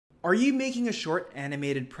Are you making a short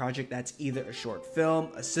animated project that's either a short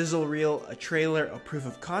film, a sizzle reel, a trailer, a proof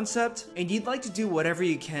of concept, and you'd like to do whatever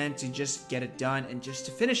you can to just get it done and just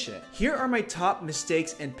to finish it? Here are my top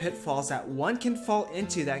mistakes and pitfalls that one can fall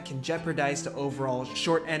into that can jeopardize the overall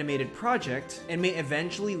short animated project and may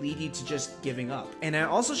eventually lead you to just giving up. And I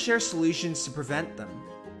also share solutions to prevent them.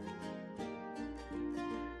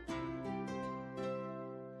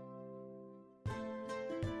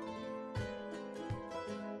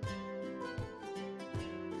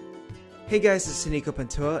 Hey guys, it's Toniko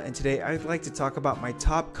Pantoja, and today I'd like to talk about my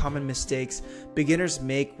top common mistakes beginners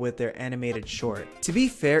make with their animated short. To be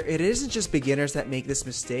fair, it isn't just beginners that make this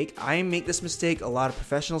mistake. I make this mistake, a lot of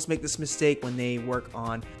professionals make this mistake when they work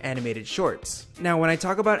on animated shorts. Now, when I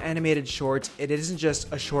talk about animated shorts, it isn't just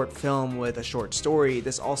a short film with a short story.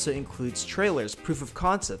 This also includes trailers, proof of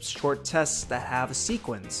concepts, short tests that have a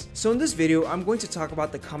sequence. So in this video, I'm going to talk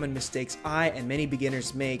about the common mistakes I and many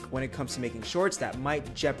beginners make when it comes to making shorts that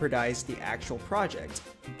might jeopardize the actual project.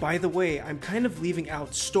 By the way, I'm kind of leaving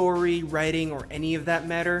out story, writing, or any of that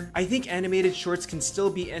matter. I think animated shorts can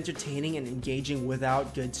still be entertaining and engaging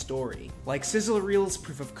without good story. Like sizzle reels,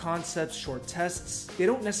 proof of concepts, short tests, they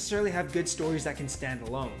don't necessarily have good stories that can stand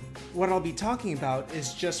alone. What I'll be talking about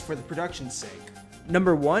is just for the production's sake.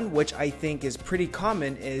 Number one, which I think is pretty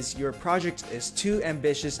common, is your project is too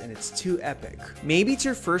ambitious and it's too epic. Maybe it's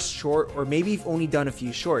your first short, or maybe you've only done a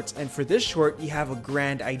few shorts, and for this short you have a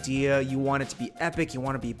grand idea, you want it to be epic, you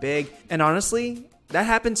want to be big, and honestly, that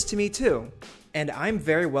happens to me too. And I'm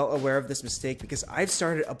very well aware of this mistake because I've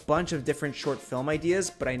started a bunch of different short film ideas,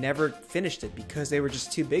 but I never finished it because they were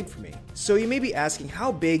just too big for me. So you may be asking,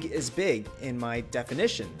 how big is big in my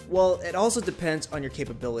definition? Well, it also depends on your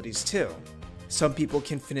capabilities too. Some people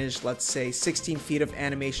can finish, let's say, 16 feet of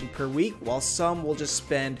animation per week, while some will just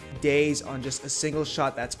spend days on just a single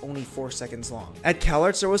shot that's only 4 seconds long. At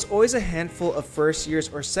CalArts, there was always a handful of first years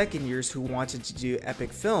or second years who wanted to do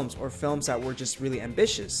epic films, or films that were just really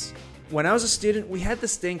ambitious. When I was a student, we had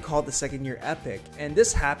this thing called the second year epic, and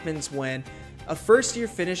this happens when a first year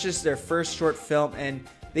finishes their first short film and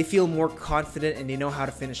they feel more confident and they know how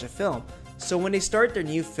to finish a film. So when they start their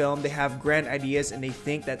new film, they have grand ideas and they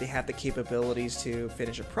think that they have the capabilities to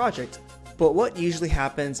finish a project. But what usually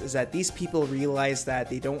happens is that these people realize that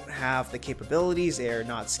they don't have the capabilities, they're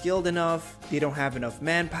not skilled enough, they don't have enough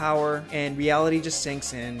manpower, and reality just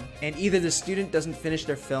sinks in, and either the student doesn't finish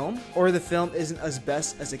their film, or the film isn't as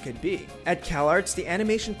best as it could be. At CalArts, the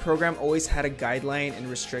animation program always had a guideline and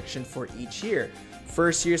restriction for each year.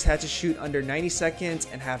 First years had to shoot under 90 seconds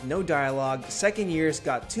and have no dialogue. Second years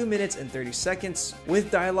got 2 minutes and 30 seconds with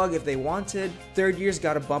dialogue if they wanted. Third years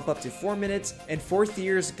got a bump up to 4 minutes, and fourth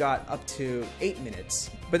years got up to 8 minutes.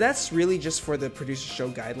 But that's really just for the producer show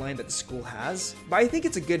guideline that the school has. But I think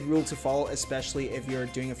it's a good rule to follow, especially if you're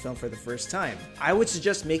doing a film for the first time. I would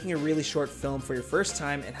suggest making a really short film for your first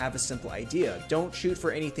time and have a simple idea. Don't shoot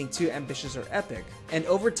for anything too ambitious or epic. And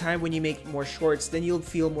over time, when you make more shorts, then you'll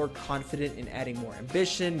feel more confident in adding more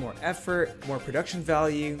ambition, more effort, more production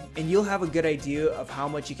value, and you'll have a good idea of how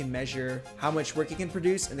much you can measure, how much work you can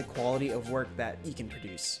produce, and the quality of work that you can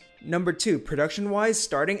produce. Number two, production-wise,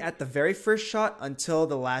 starting at the very first shot until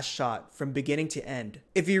the last shot, from beginning to end.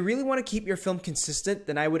 If you really want to keep your film consistent,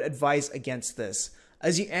 then I would advise against this.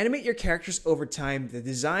 As you animate your characters over time, the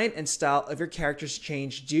design and style of your characters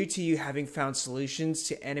change due to you having found solutions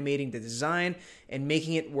to animating the design and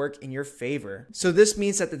making it work in your favor. So this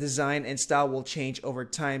means that the design and style will change over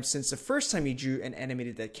time since the first time you drew and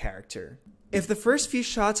animated that character. If the first few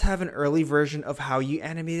shots have an early version of how you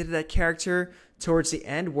animated that character, towards the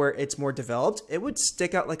end where it's more developed, it would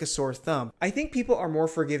stick out like a sore thumb. I think people are more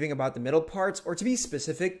forgiving about the middle parts, or to be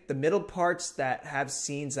specific, the middle parts that have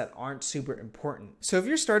scenes that aren't super important. So if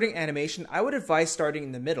you're starting animation, I would advise starting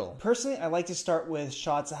in the middle. Personally, I like to start with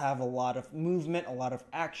shots that have a lot of movement, a lot of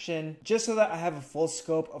action, just so that I have a full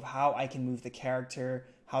scope of how I can move the character,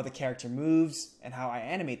 how the character moves, and how I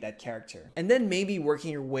animate that character. And then maybe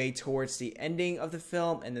working your way towards the ending of the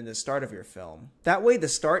film and then the start of your film. That way the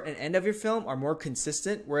start and end of your film are more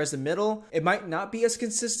consistent, whereas the middle, it might not be as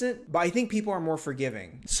consistent, but I think people are more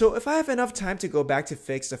forgiving. So if I have enough time to go back to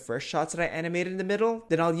fix the first shots that I animated in the middle,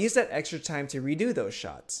 then I'll use that extra time to redo those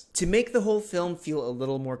shots, to make the whole film feel a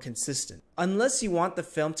little more consistent. Unless you want the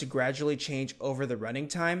film to gradually change over the running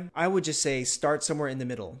time, I would just say start somewhere in the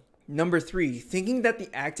middle. Number three, thinking that the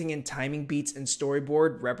acting and timing beats in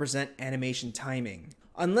storyboard represent animation timing.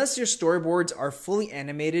 Unless your storyboards are fully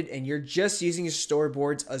animated and you're just using your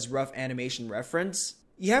storyboards as rough animation reference,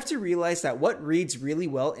 you have to realize that what reads really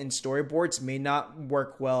well in storyboards may not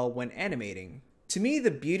work well when animating. To me,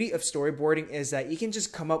 the beauty of storyboarding is that you can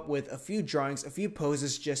just come up with a few drawings, a few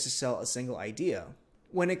poses just to sell a single idea.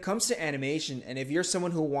 When it comes to animation, and if you're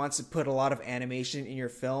someone who wants to put a lot of animation in your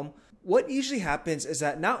film, what usually happens is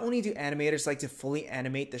that not only do animators like to fully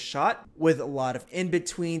animate the shot with a lot of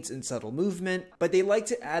in-betweens and subtle movement, but they like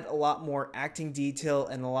to add a lot more acting detail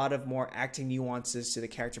and a lot of more acting nuances to the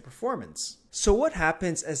character performance. So what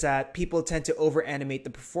happens is that people tend to over-animate the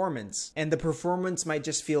performance, and the performance might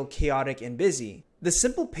just feel chaotic and busy. The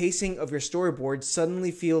simple pacing of your storyboard suddenly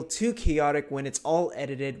feel too chaotic when it's all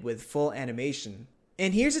edited with full animation.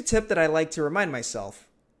 And here's a tip that I like to remind myself.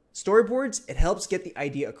 Storyboards, it helps get the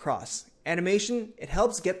idea across. Animation, it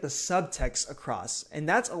helps get the subtext across, and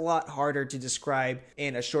that's a lot harder to describe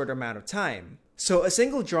in a shorter amount of time. So a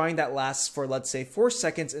single drawing that lasts for, let's say, 4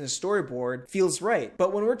 seconds in a storyboard feels right,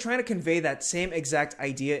 but when we're trying to convey that same exact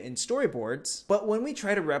idea in storyboards, but when we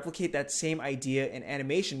try to replicate that same idea in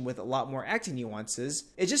animation with a lot more acting nuances,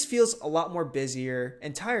 it just feels a lot more busier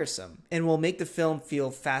and tiresome, and will make the film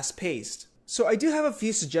feel fast-paced. So I do have a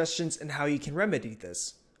few suggestions in how you can remedy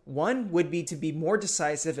this. One would be to be more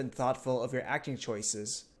decisive and thoughtful of your acting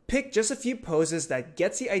choices. Pick just a few poses that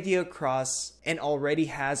gets the idea across and already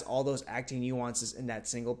has all those acting nuances in that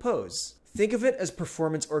single pose. Think of it as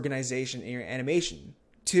performance organization in your animation.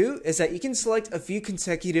 2 is that you can select a few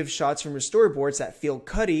consecutive shots from your storyboards that feel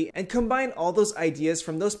cutty and combine all those ideas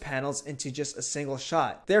from those panels into just a single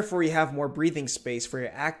shot. Therefore, you have more breathing space for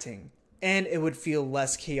your acting, and it would feel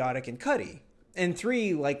less chaotic and cutty. And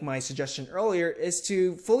 3, like my suggestion earlier, is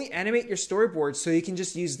to fully animate your storyboard so you can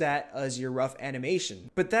just use that as your rough animation.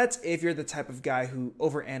 But that's if you're the type of guy who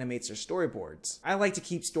over animates their storyboards. I like to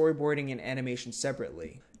keep storyboarding and animation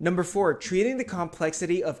separately. Number 4, treating the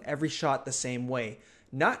complexity of every shot the same way.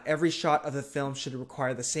 Not every shot of the film should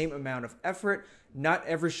require the same amount of effort. Not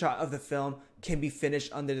every shot of the film can be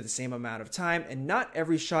finished under the same amount of time, and not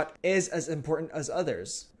every shot is as important as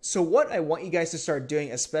others. So what I want you guys to start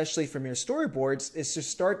doing, especially from your storyboards, is to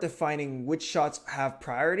start defining which shots have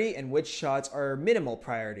priority and which shots are minimal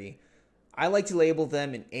priority. I like to label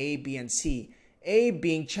them in A, B, and C. A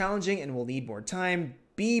being challenging and will need more time.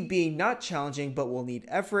 B being not challenging but will need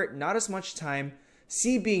effort, not as much time.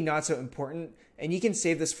 C being not so important, and you can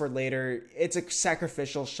save this for later. It's a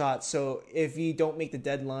sacrificial shot, so if you don't make the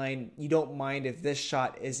deadline, you don't mind if this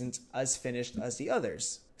shot isn't as finished as the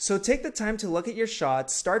others. So take the time to look at your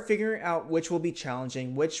shots, start figuring out which will be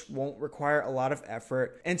challenging, which won't require a lot of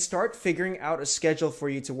effort, and start figuring out a schedule for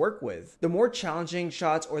you to work with. The more challenging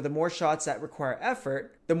shots or the more shots that require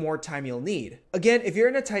effort, the more time you'll need. Again, if you're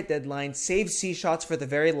in a tight deadline, save C shots for the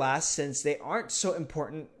very last since they aren't so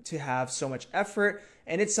important to have so much effort,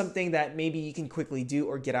 and it's something that maybe you can quickly do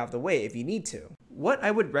or get out of the way if you need to. What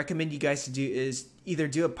I would recommend you guys to do is either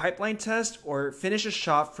do a pipeline test or finish a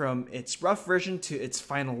shot from its rough version to its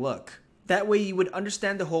final look. That way you would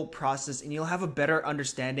understand the whole process and you'll have a better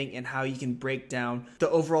understanding in how you can break down the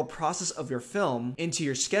overall process of your film into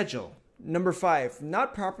your schedule. Number 5,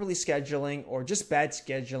 not properly scheduling or just bad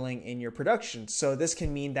scheduling in your production. So this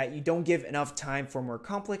can mean that you don't give enough time for more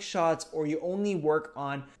complex shots, or you only work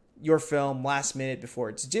on your film last minute before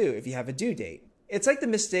it's due if you have a due date. It's like the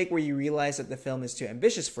mistake where you realize that the film is too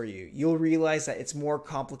ambitious for you. You'll realize that it's more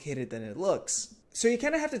complicated than it looks. So you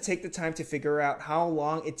kind of have to take the time to figure out how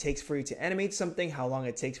long it takes for you to animate something, how long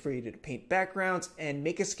it takes for you to paint backgrounds, and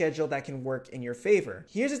make a schedule that can work in your favor.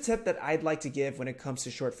 Here's a tip that I'd like to give when it comes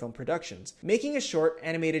to short film productions. Making a short,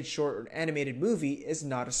 or animated movie is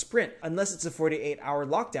not a sprint, unless it's a 48-hour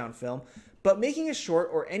lockdown film. But making a short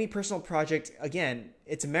or any personal project, again,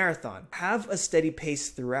 it's a marathon. Have a steady pace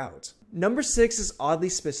throughout. Number 6 is oddly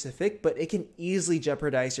specific, but it can easily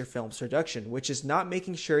jeopardize your film's production, which is not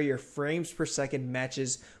making sure your frames per second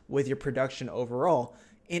matches with your production overall.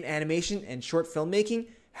 In animation and short filmmaking,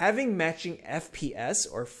 having matching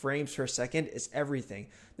FPS or frames per second is everything.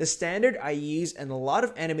 The standard I use and a lot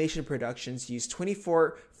of animation productions use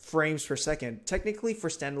 24 frames per second, technically for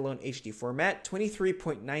standalone HD format,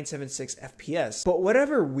 23.976 FPS. But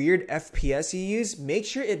whatever weird FPS you use, make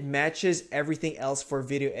sure it matches everything else for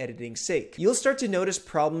video editing's sake. You'll start to notice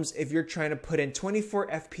problems if you're trying to put in 24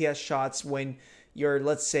 FPS shots when your,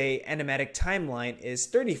 let's say, animatic timeline is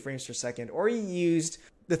 30 frames per second, or you used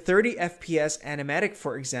the 30 FPS animatic,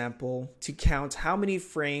 for example, to count how many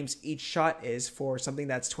frames each shot is for something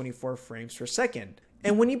that's 24 frames per second.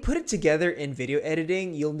 And when you put it together in video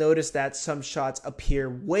editing, you'll notice that some shots appear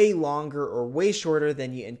way longer or way shorter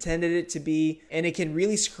than you intended it to be, and it can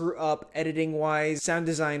really screw up editing-wise, sound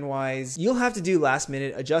design-wise. You'll have to do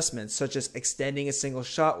last-minute adjustments, such as extending a single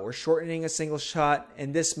shot or shortening a single shot,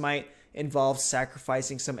 and this might involves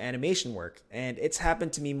sacrificing some animation work, and it's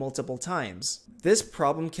happened to me multiple times. This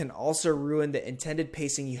problem can also ruin the intended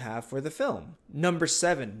pacing you have for the film. Number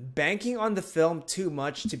 7, banking on the film too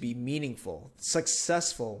much to be meaningful,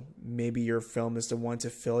 successful. Maybe your film is the one to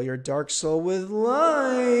fill your dark soul with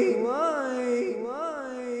light.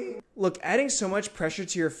 Look, adding so much pressure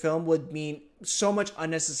to your film would mean so much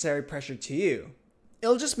unnecessary pressure to you.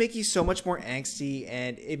 It'll just make you so much more angsty,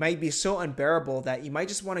 and it might be so unbearable that you might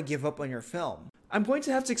just want to give up on your film. I'm going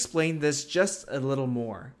to have to explain this just a little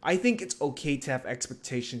more. I think it's okay to have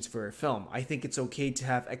expectations for a film. I think it's okay to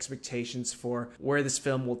have expectations for where this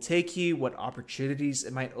film will take you, what opportunities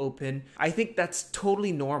it might open. I think that's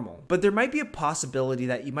totally normal. But there might be a possibility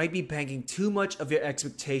that you might be banking too much of your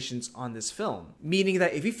expectations on this film. Meaning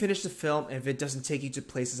that if you finish the film and if it doesn't take you to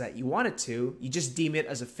places that you want it to, you just deem it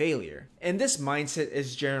as a failure. And this mindset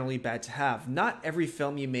is generally bad to have. Not every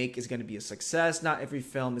film you make is going to be a success. Not every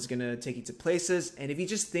film is going to take you to places. And if you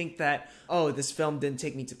just think that, oh, this film didn't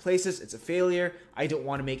take me to places, it's a failure, I don't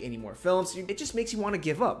want to make any more films, it just makes you want to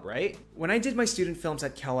give up, right? When I did my student films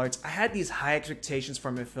at CalArts, I had these high expectations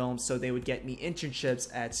for my films so they would get me internships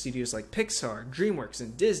at studios like Pixar, DreamWorks,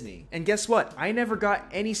 and Disney. And guess what? I never got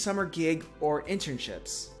any summer gig or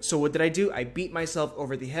internships. So what did I do? I beat myself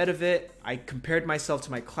over the head of it. I compared myself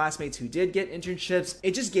to my classmates who did get internships.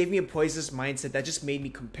 It just gave me a poisonous mindset that just made me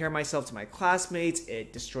compare myself to my classmates.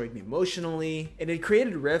 It destroyed me emotionally, and it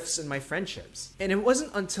created rifts in my friendships. And it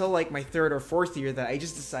wasn't until like my 3rd or 4th year that I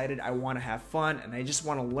just decided I want to have fun and I just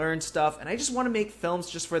want to learn stuff and I just want to make films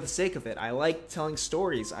just for the sake of it. I like telling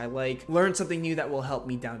stories. I like learn something new that will help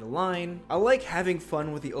me down the line. I like having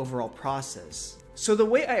fun with the overall process. So the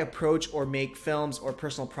way I approach or make films or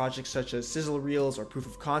personal projects such as sizzle reels or proof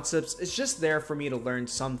of concepts is just there for me to learn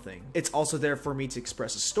something. It's also there for me to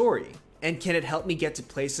express a story. And can it help me get to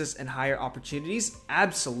places and higher opportunities?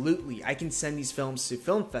 Absolutely. I can send these films to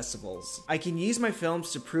film festivals. I can use my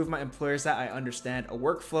films to prove my employers that I understand a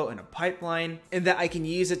workflow and a pipeline, and that I can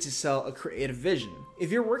use it to sell a creative vision.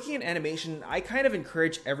 If you're working in animation, I kind of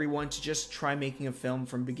encourage everyone to just try making a film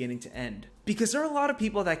from beginning to end. Because there are a lot of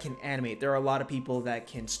people that can animate, there are a lot of people that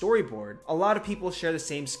can storyboard, a lot of people share the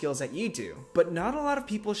same skills that you do, but not a lot of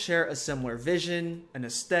people share a similar vision, an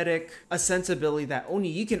aesthetic, a sensibility that only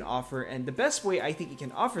you can offer, and the best way I think you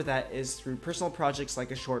can offer that is through personal projects like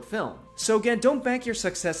a short film. So again, don't bank your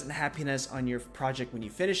success and happiness on your project when you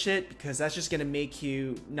finish it, because that's just going to make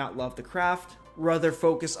you not love the craft. Rather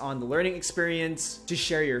focus on the learning experience, to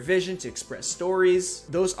share your vision, to express stories.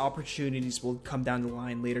 Those opportunities will come down the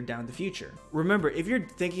line later down the future. Remember, if you're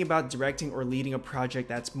thinking about directing or leading a project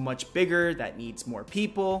that's much bigger, that needs more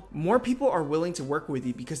people are willing to work with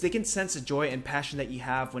you because they can sense the joy and passion that you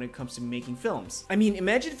have when it comes to making films. I mean,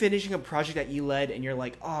 imagine finishing a project that you led and you're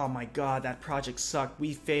like, oh my god, that project sucked,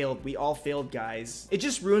 we failed, we all failed, guys. It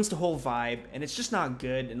just ruins the whole vibe, and it's just not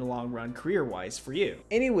good in the long run career-wise for you.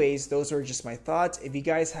 Anyways, those are just my thoughts. If you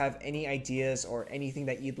guys have any ideas or anything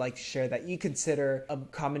that you'd like to share that you consider a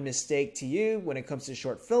common mistake to you when it comes to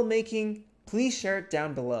short filmmaking, please share it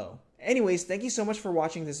down below. Anyways, thank you so much for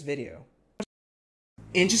watching this video.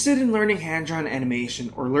 Interested in learning hand-drawn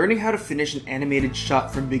animation or learning how to finish an animated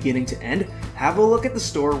shot from beginning to end? Have a look at the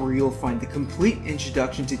store where you'll find the complete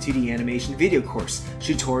Introduction to 2D Animation video course,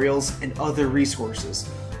 tutorials, and other resources.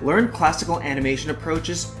 Learn classical animation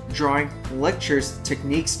approaches, drawing, lectures,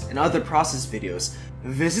 techniques, and other process videos.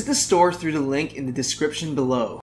 Visit the store through the link in the description below.